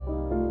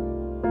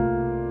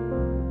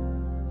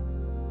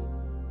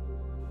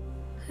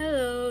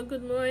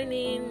good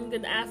morning,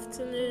 good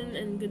afternoon,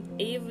 and good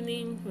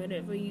evening,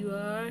 wherever you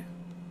are.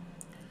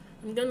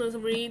 I'm gonna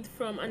read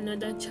from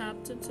another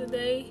chapter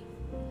today,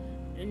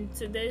 and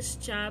today's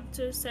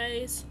chapter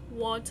says,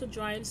 What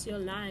drives your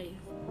life?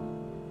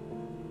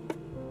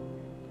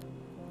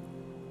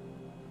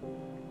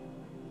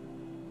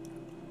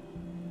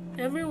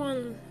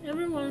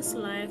 Everyone's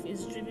life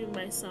is driven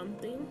by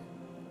something.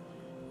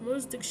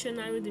 Most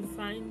dictionaries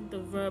define the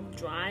verb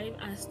drive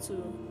as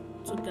to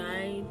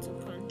guide, to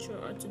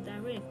control, or to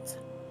direct.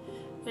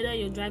 Whether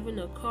you're driving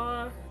a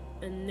car,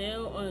 a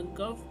nail, or a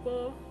golf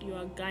ball, you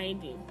are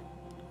guiding,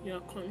 you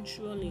are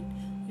controlling,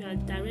 you are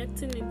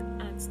directing it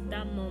at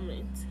that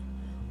moment.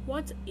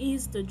 What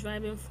is the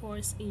driving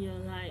force in your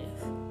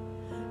life?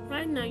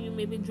 Right now, you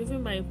may be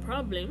driven by a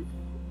problem,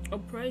 a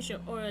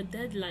pressure, or a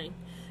deadline.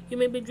 You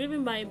may be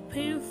driven by a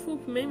painful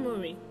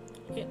memory,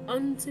 a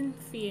haunting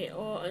fear,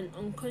 or an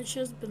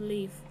unconscious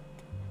belief.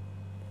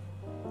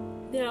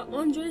 There are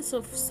hundreds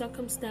of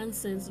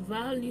circumstances,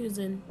 values,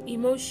 and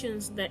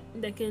emotions that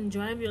can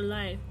drive your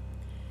life,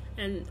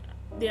 and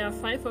there are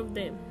five of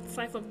them.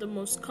 Five of the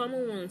most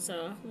common ones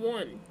are: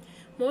 1.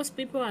 Most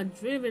people are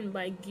driven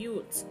by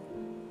guilt.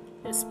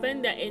 They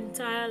spend their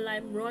entire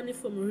life running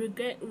from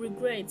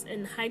regrets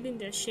and hiding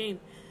their shame.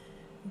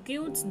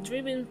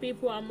 Guilt-driven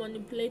people are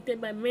manipulated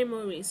by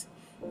memories.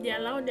 They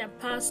allow their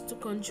past to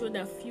control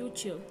their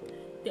future.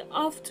 They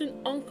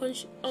often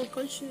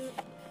unconsciously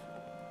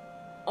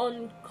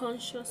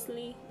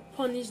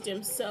punish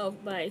themselves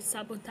by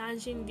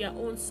sabotaging their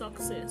own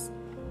success.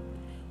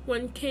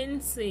 When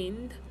Cain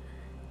sinned,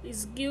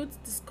 his guilt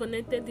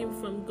disconnected him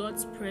from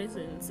God's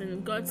presence,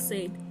 and God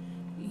said,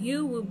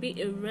 "You will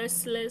be a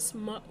restless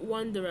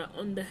wanderer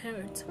on the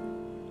earth."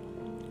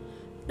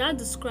 That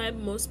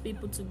describes most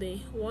people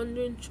today,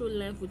 wandering through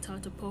life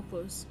without a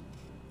purpose.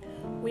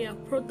 We are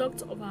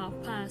products of our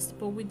past,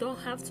 but we don't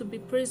have to be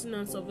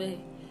prisoners of it.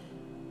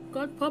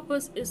 God's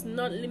purpose is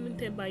not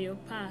limited by your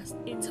past.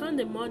 He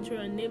turned a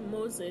murderer named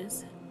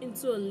Moses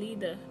into a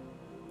leader,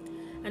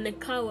 and a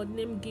coward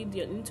named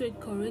Gideon into a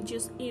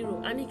courageous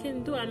hero, and he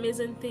can do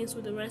amazing things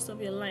with the rest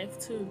of your life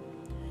too.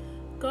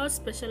 God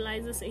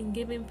specializes in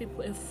giving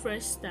people a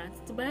fresh start.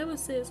 The Bible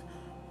says,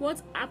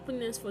 "What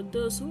happiness for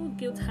those whose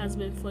guilt has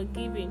been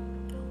forgiven.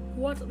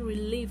 What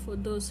relief for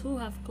those who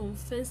have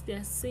confessed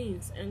their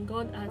sins and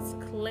God has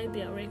cleared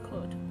their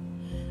record."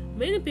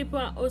 Many people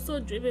are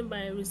also driven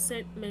by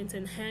resentment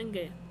and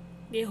anger.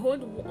 They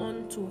hold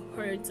on to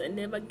hurts and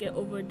never get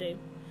over them.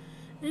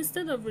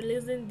 Instead of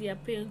releasing their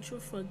pain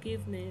through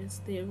forgiveness,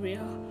 they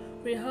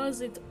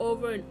rehearse it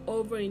over and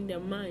over in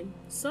their mind.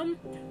 Some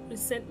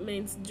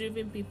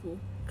resentment-driven people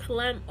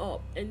climb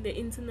up and they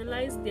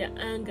internalize their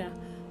anger,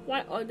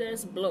 while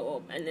others blow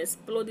up and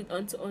explode it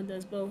onto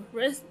others. But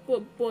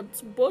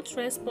both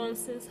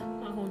responses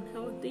are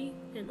unhealthy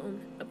and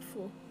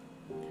unhelpful.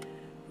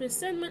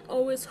 Resentment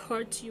always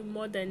hurts you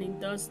more than it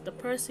does the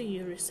person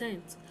you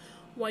resent.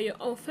 While your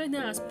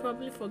offender has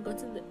probably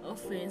forgotten the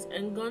offense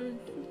and gone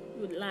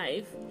with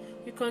life,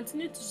 you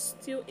continue to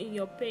stew in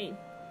your pain,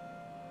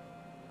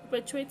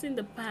 perpetuating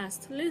the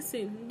past.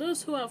 Listen,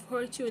 those who have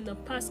hurt you in the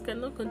past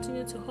cannot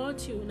continue to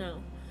hurt you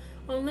now.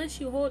 Unless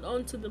you hold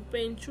on to the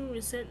pain through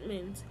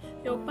resentment,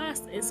 your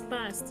past is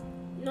past.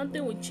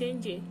 Nothing will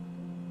change it.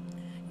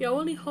 You're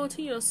only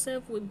hurting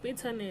yourself with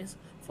bitterness.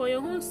 For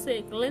your own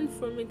sake, learn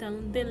from it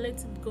and then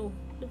let it go.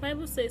 The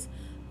Bible says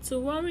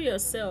to worry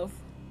yourself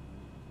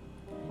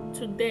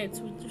to death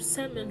with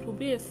resentment will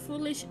be a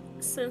foolish,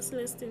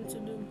 senseless thing to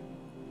do.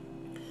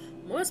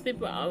 Most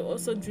people are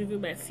also driven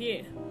by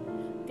fear.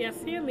 Their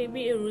fear may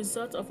be a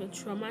result of a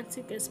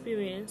traumatic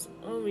experience,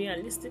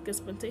 unrealistic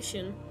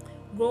expectation,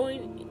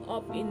 growing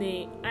up in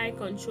a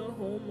high-control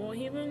home, or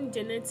even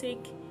genetic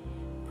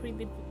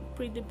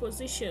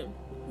predisposition.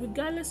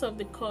 Regardless of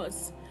the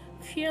cause,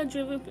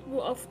 fear-driven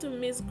people often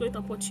miss great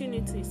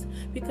opportunities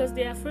because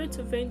they are afraid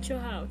to venture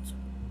out.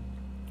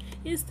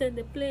 Instead,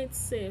 they play it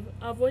safe,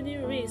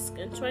 avoiding risk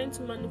and trying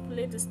to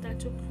manipulate the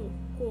status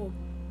quo.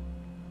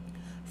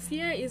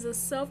 Fear is a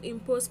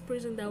self-imposed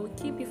prison that will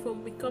keep you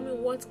from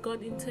becoming what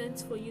God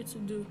intends for you to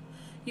do.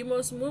 You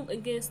must move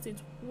against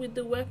it with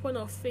the weapon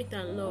of faith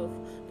and love.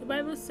 The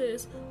Bible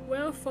says,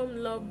 "Well-formed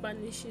love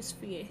banishes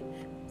fear."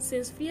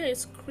 Since fear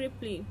is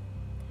crippling,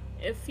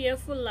 a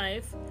fearful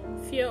life,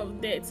 fear of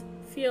death,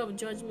 fear of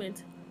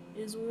judgment,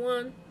 is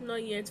one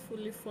not yet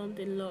fully formed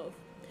in love.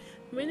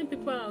 Many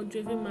people are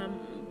driven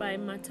by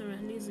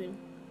materialism.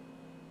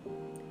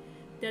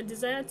 Their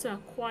desire to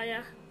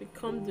acquire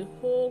becomes the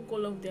whole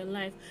goal of their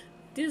life.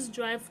 This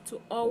drive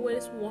to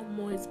always want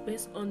more is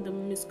based on the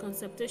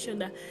misconception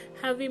that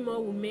having more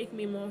will make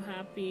me more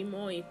happy,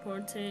 more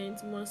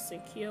important, more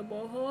secure,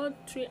 but all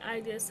three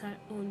ideas are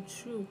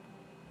untrue.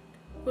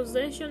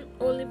 Possession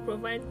only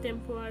provides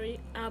temporary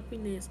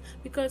happiness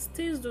because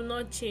things do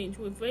not change.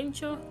 We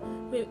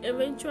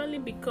eventually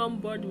become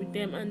bored with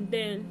them and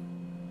then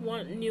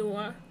want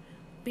newer,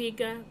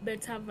 bigger,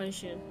 better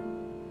version.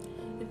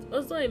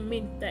 also a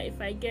myth that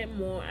if I get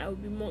more, I will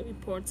be more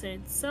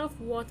important.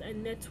 Self-worth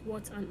and net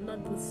worth are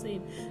not the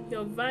same.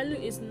 Your value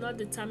is not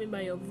determined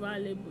by your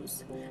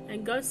valuables.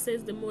 And God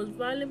says the most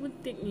valuable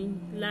thing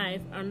in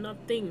life are not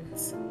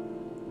things.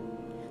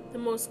 The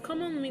most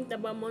common myth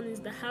about money is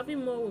that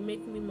having more will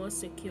make me more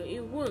secure.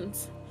 It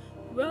won't.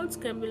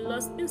 Wealth can be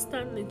lost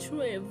instantly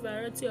through a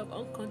variety of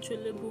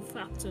uncontrollable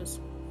factors.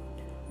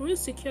 Real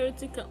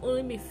security can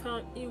only be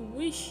found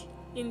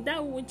in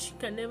that which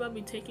can never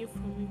be taken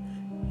from you,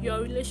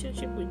 your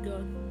relationship with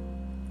God.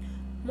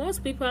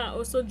 Most people are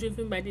also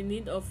driven by the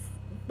need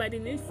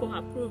for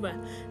approval.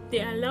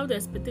 They allow the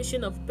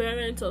expectation of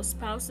parents or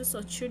spouses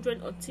or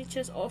children or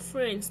teachers or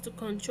friends to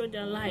control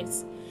their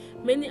lives.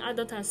 Many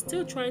adults are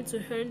still trying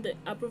to earn the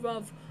approval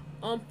of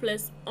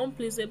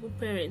unpleasable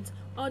parents.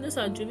 Others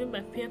are driven by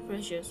peer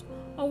pressures,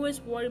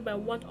 always worried by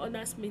what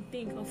others may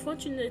think.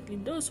 Unfortunately,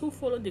 those who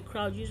follow the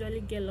crowd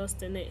usually get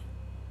lost in it.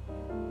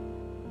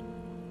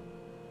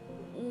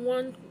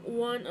 One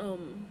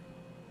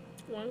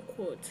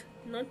quote: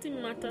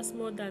 "Nothing matters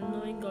more than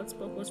knowing God's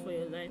purpose for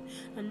your life,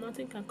 and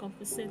nothing can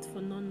compensate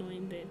for not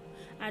knowing them."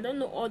 I don't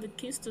know all the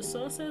keys to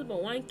success,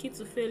 but one key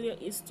to failure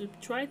is to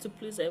try to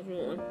please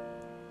everyone.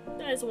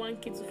 That is one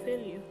key to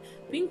failure.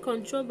 Being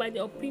controlled by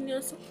the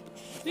opinions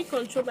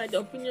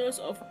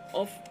of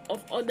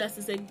others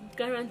is a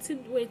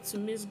guaranteed way to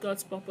miss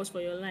God's purpose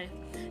for your life.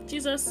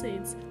 Jesus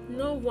says,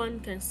 "No one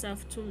can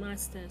serve two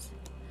masters."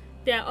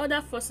 There are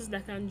other forces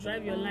that can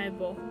drive your life,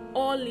 but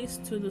all leads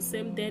to the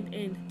same dead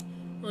end: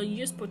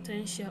 unused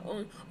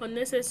potential,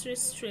 unnecessary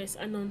stress,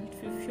 and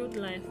unfulfilled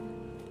life.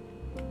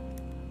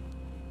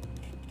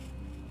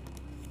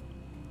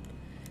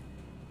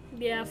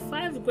 There are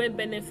 5 great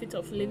benefits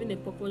of living a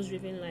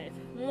purpose-driven life.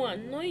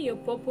 1. Knowing your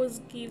purpose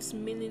gives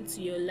meaning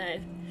to your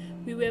life.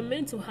 We were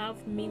meant to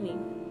have meaning.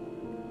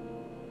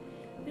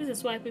 This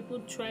is why people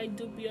try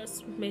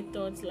dubious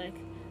methods like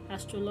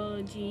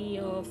astrology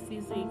or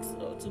physics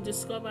to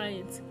discover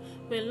it.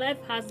 When life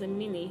has a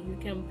meaning, you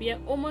can bear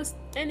almost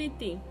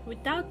anything.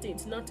 Without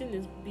it, nothing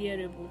is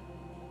bearable.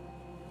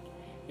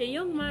 A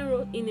young man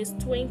wrote in his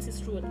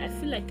 20s wrote, "I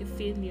feel like a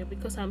failure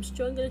because I'm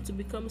struggling to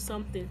become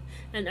something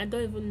and I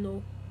don't even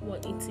know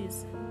what it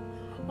is.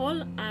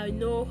 All I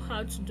know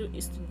how to do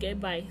is to get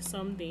by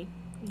someday.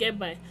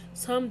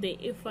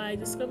 If I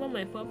discover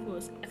my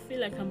purpose, I feel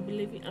like I'm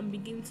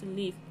beginning to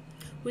live.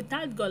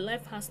 Without God,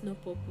 life has no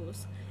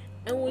purpose.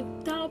 And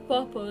without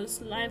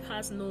purpose, life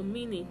has no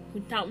meaning.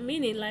 Without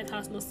meaning, life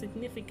has no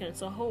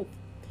significance or hope."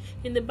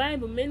 In the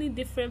Bible, many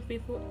different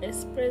people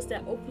express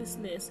their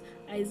hopelessness.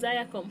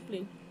 Isaiah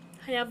complained,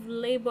 "I have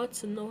labored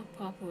to no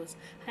purpose.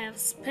 I have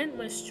spent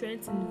my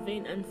strength in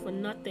vain and for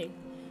nothing."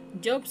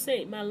 Job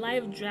said, "My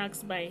life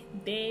drags by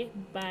day,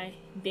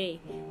 day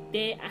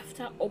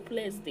after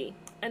hopeless day,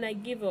 and I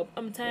give up.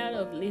 I'm tired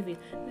of living.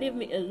 Leave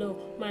me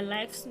alone. My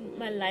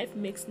life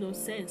makes no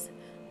sense."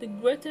 The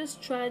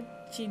greatest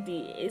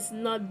tragedy is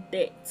not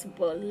death,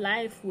 but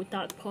life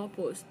without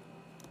purpose.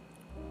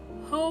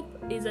 Hope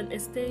is an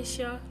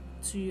essential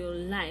to your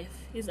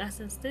life. It's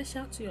as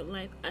essential to your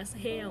life as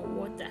air and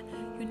water.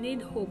 You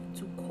need hope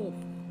to cope.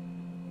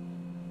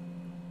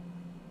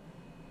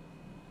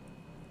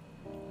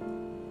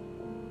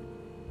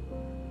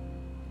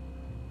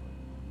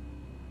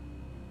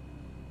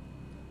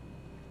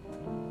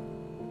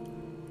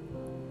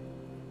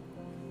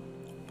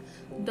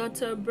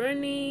 Dr.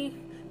 Bernie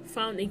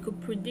found he could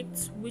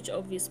predict which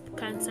of his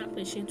cancer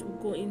patients would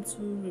go into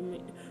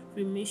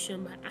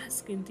remission by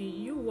asking, "Do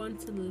you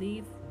want to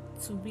live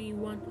to be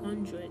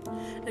 100?"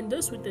 And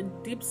those with a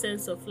deep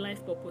sense of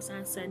life purpose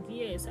answered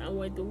yes, and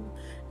were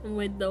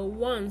the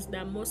ones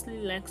that are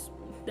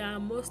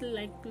mostly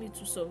likely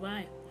to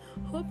survive.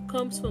 Hope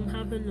comes from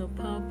having a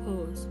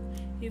purpose.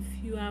 If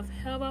you have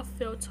ever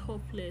felt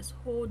hopeless,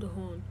 hold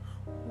on.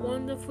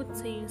 Wonderful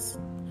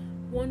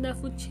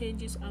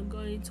changes are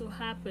going to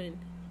happen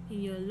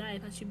in your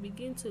life as you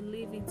begin to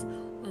live it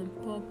on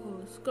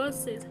purpose. God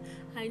says,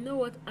 "I know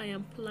what I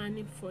am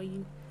planning for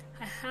you.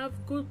 I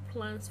have good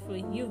plans for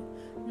you,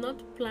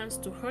 not plans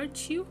to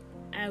hurt you.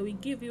 I will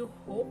give you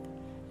hope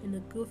and a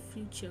good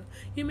future."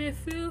 You may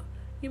feel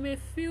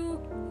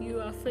you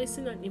are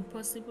facing an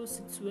impossible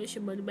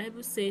situation, but the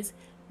Bible says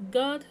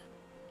God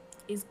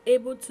is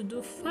able to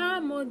do far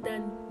more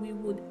than we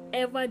would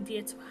ever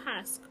dare to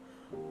ask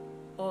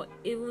or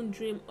even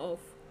dream of.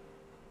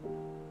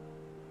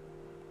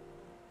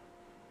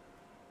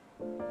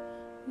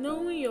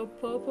 Knowing your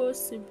purpose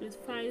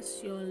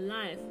simplifies your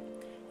life.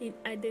 It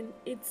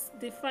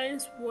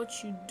defines what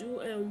you do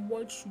and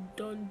what you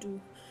don't do.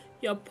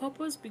 Your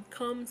purpose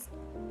becomes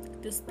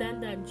the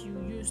standard you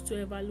use to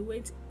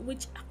evaluate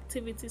which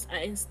activities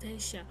are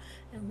essential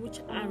and which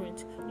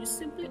aren't. You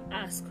simply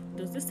ask,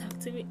 does this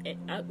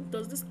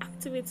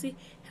activity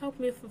help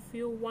me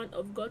fulfill one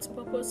of God's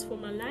purpose for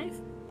my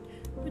life?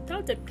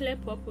 Without a clear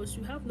purpose,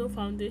 you have no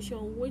foundation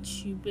on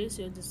which you base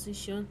your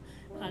decision,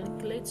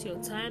 calculate your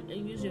time,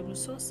 and use your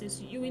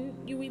resources. You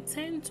will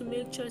tend to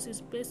make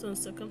choices based on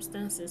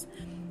circumstances,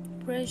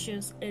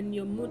 pressures, and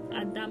your mood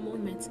at that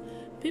moment.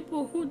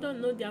 People who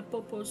don't know their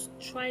purpose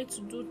try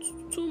to do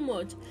too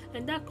much,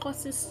 and that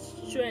causes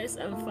stress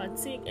and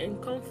fatigue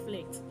and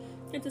conflict.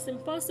 It is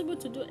impossible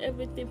to do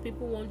everything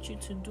people want you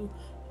to do.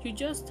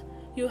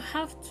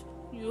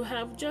 You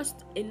have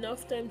just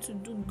enough time to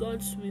do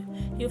God's will.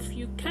 If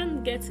you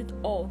can't get it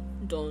all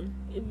done,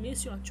 it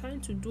means you are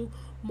trying to do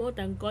more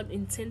than God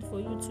intended for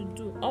you to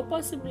do, or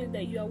possibly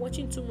that you are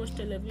watching too much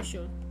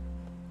television.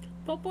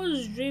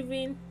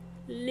 Purpose-driven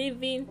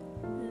living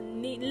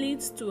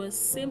leads to a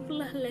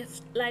simpler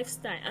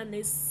lifestyle and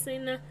a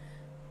thinner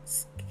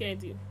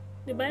schedule.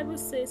 The Bible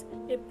says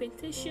a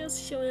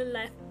pretentious showing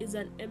life is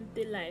an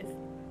empty life.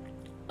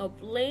 A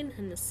plain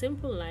and a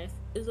simple life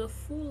is a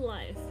full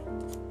life.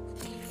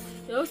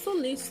 It also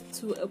leads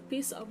to a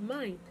peace of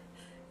mind.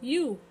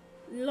 You,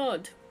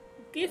 Lord,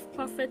 give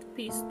perfect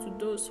peace to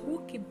those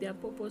who keep their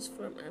purpose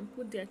firm and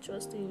put their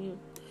trust in you.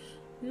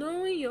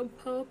 Knowing your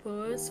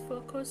purpose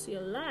focuses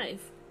your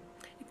life.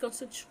 It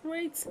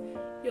concentrates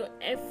your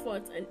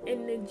effort and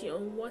energy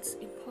on what's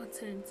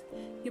important.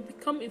 You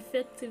become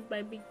effective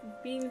by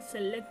being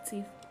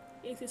selective.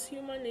 It is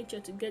human nature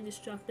to get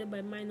distracted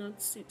by minor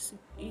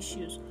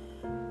issues.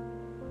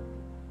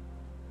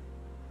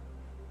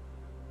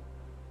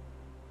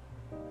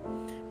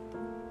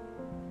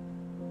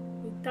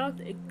 Without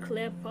a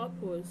clear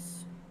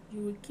purpose,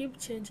 you will keep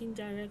changing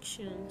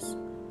directions,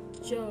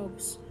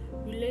 jobs,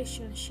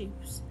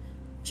 relationships,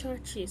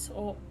 churches,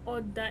 or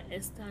other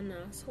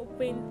externals,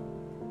 hoping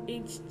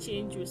each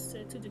change will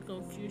settle the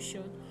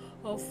confusion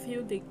or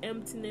fill the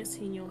emptiness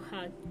in your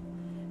heart.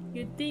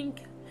 You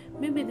think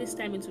maybe this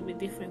time it will be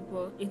different,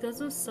 but it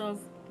doesn't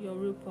solve your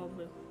real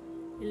problem.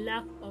 A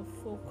lack of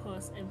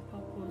focus and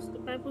purpose. The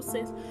Bible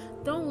says,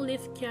 don't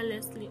live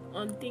carelessly,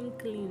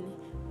 unthinkingly.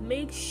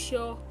 Make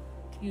sure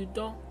you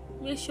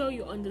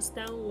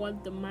understand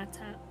what the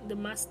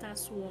master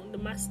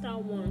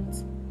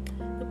wants.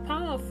 The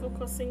power of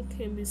focusing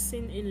can be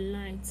seen in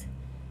light.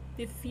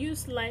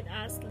 Diffuse light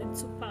has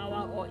little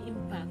power or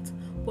impact,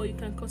 but you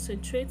can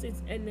concentrate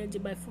its energy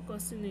by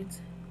focusing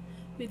it.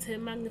 With a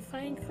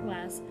magnifying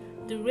glass,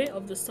 the ray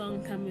of the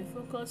sun can be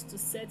focused to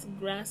set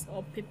grass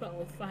or paper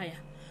on fire.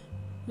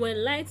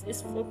 When light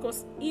is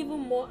focused even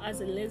more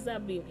as a laser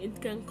beam, it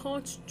can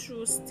cut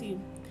through steel.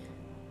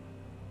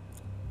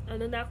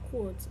 Another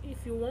quote: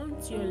 if you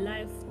want your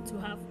life to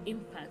have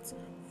impact,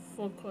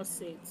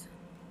 focus it.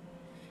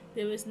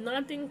 There is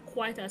nothing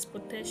quite as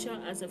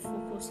potential as a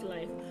focused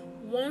life,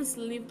 once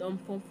lived on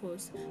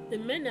purpose. The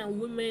men and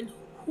women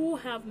who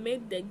have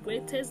made the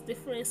greatest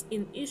difference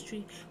in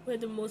history were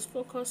the most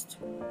focused.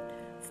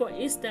 For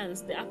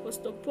instance, the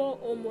Apostle Paul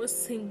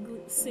almost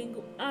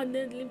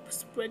single-handedly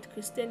spread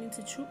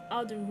Christianity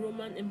throughout the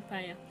Roman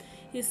Empire.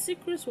 His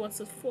secret was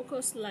a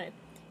focused life.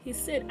 He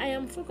said, I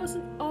am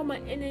focusing all my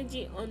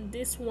energy on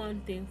this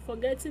one thing,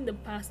 forgetting the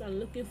past and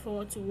looking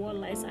forward to what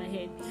lies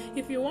ahead.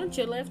 If you want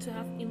your life to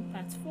have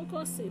impact,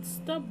 focus it.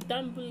 Stop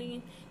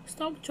gambling.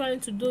 Stop trying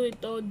to do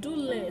it or do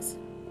less.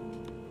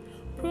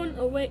 Prune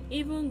away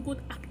even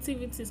good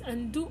activities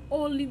and do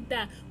only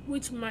that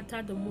which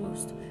matter the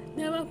most.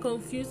 Never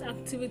confuse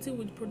activity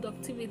with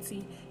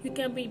productivity. You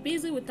can be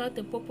busy without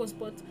a purpose,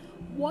 but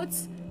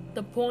what's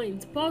the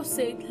point? Paul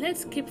said,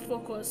 let's keep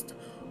focused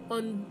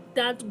on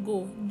that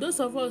goal. Those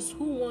of us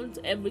who want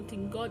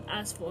everything God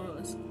has for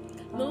us.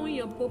 Knowing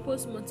your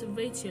purpose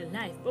motivates your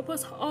life.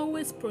 Purpose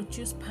always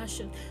produces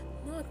passion.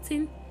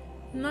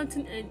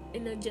 Nothing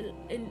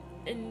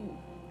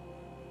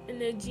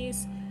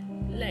energies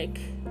like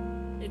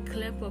a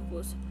clear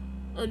purpose.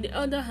 On the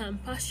other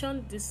hand,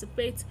 passion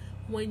dissipates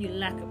when you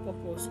lack a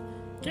purpose.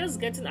 Just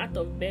getting out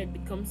of bed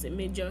becomes a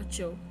major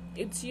chore.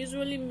 It's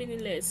usually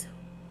meaningless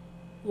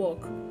work,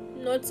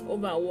 not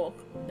overwork,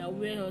 that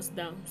wears us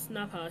down,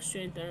 snap our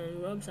strength,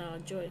 and robs our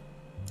joy.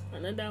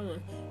 Another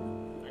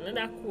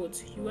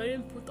quote: you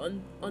weren't put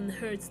on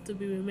earth to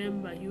be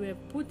remembered, you were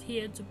put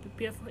here to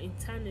prepare for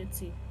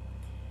eternity.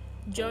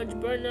 George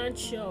Bernard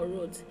Shaw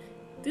wrote,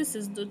 this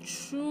is the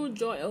true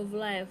joy of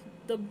life,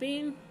 the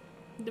being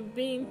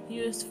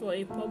used for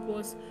a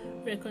purpose,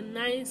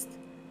 recognized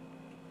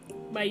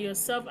by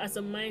yourself as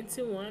a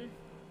mighty one,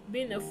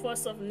 being a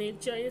force of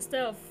nature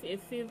instead of a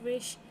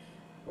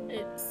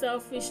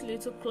selfish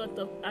little clot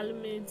of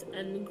ailments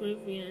and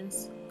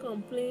grievance,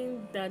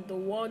 complaining that the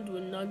world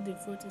will not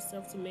devote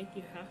itself to make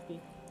you happy.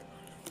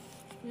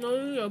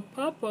 Knowing your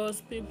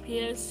purpose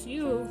prepares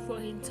you for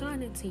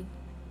eternity.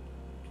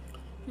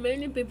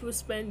 Many people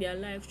spend their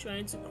life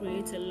trying to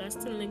create a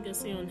lasting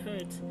legacy on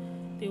earth.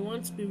 They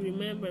want to be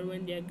remembered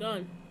when they are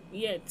gone.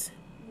 Yet,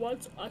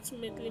 what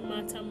ultimately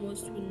matters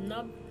most will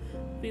not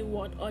be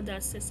what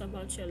others say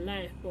about your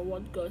life, but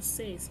what God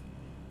says.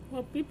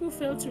 What people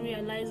fail to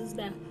realize is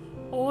that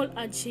all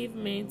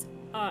achievements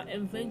are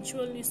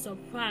eventually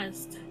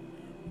surpassed.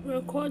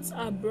 Records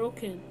are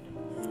broken,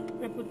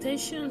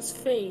 reputations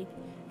fade,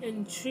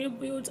 and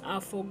tributes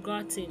are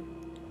forgotten.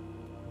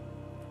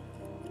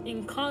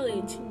 In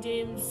college,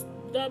 James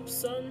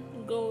Dobson's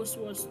goal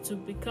was to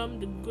become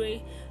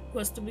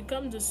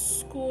the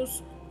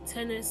school's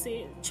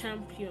Tennessee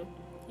champion.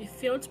 He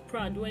felt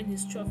proud when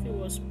his trophy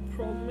was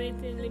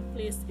prominently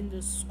placed in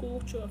the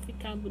school trophy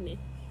cabinet.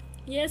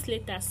 Years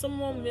later,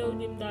 someone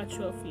mailed him that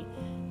trophy.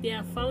 They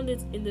had found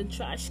it in the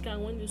trash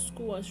can when the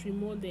school was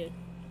remodeled.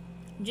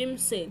 Jim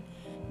said,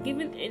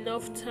 "Given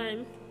enough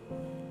time,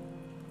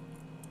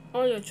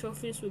 all your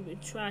trophies will be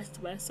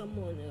trashed by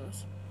someone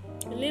else."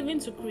 Living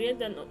to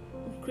create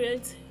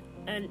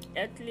an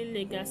earthly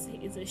legacy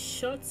is a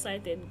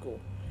short-sighted goal.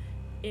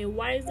 A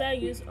wiser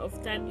use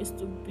of time is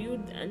to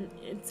build an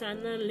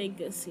eternal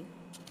legacy.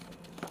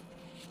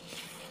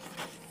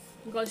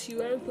 Because you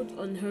weren't put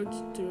on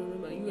earth to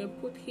remember, you were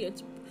put here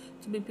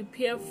to be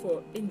prepared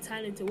for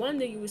eternity. One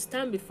day you will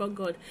stand before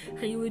God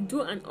and you will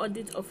do an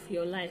audit of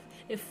your life,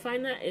 a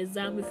final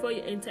exam before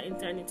you enter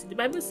eternity. The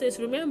Bible says,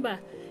 remember,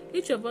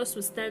 each of us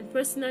will stand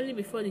personally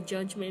before the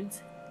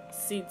judgment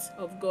seat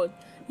of God.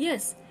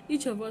 Yes,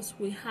 each of us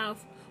we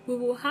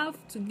will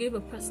have to give a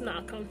personal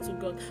account to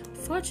God.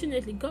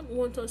 Fortunately, God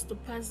wants us to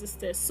pass this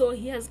test, so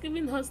He has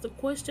given us the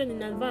question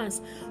in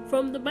advance.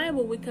 From the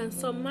Bible, we can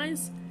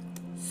surmise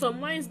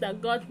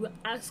that God will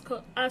ask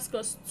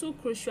us two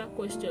crucial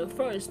questions.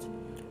 First,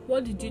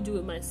 what did you do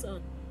with my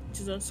son,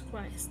 Jesus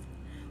Christ?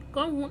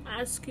 God won't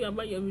ask you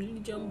about your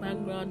religion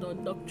background or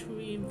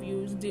doctrine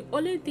views. The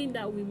only thing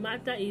that will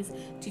matter is,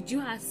 did you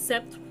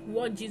accept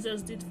what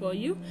Jesus did for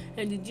you?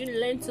 And did you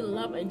learn to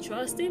love and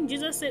trust Him?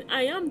 Jesus said,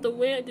 "I am the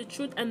way, the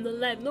truth, and the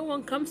life. No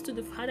one comes to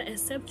the Father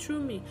except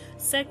through me."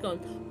 Second,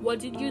 what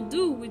did you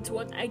do with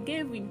what I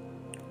gave you?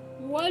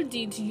 What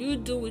did you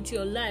do with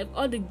your life?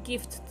 All the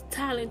gifts,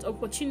 talent,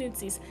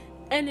 opportunities,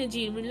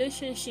 energy,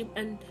 relationship,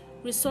 and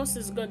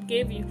resources God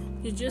gave you,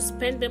 did you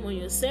spend them on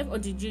yourself, or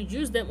did you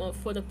use them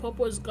for the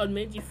purpose God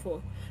made you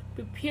for?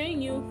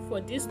 Preparing you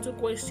for these two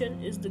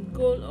questions is the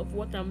goal of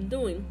what I'm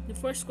doing. The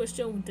first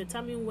question will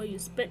determine where you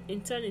spend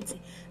eternity,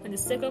 and the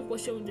second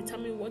question will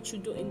determine what you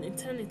do in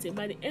eternity.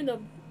 By the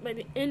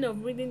end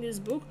of reading this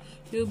book,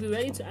 you'll be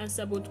ready to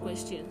answer both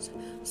questions.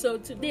 So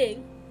today's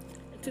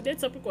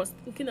topic was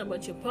thinking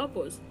about your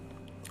purpose,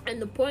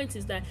 and the point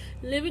is that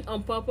living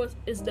on purpose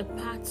is the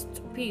path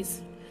to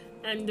peace.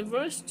 And the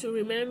verse to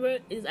remember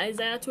is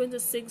Isaiah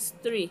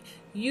 26:3.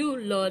 "You,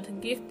 Lord,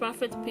 give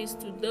perfect peace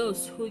to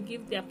those who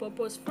give their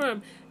purpose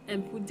firm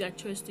and put their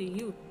trust in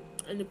you."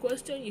 And the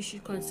question you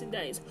should consider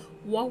is,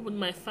 what would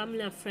my family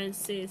and friends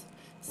say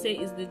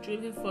is the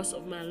driving force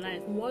of my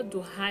life? What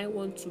do I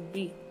want to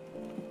be?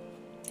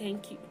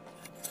 Thank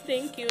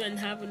you, and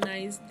have a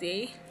nice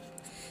day.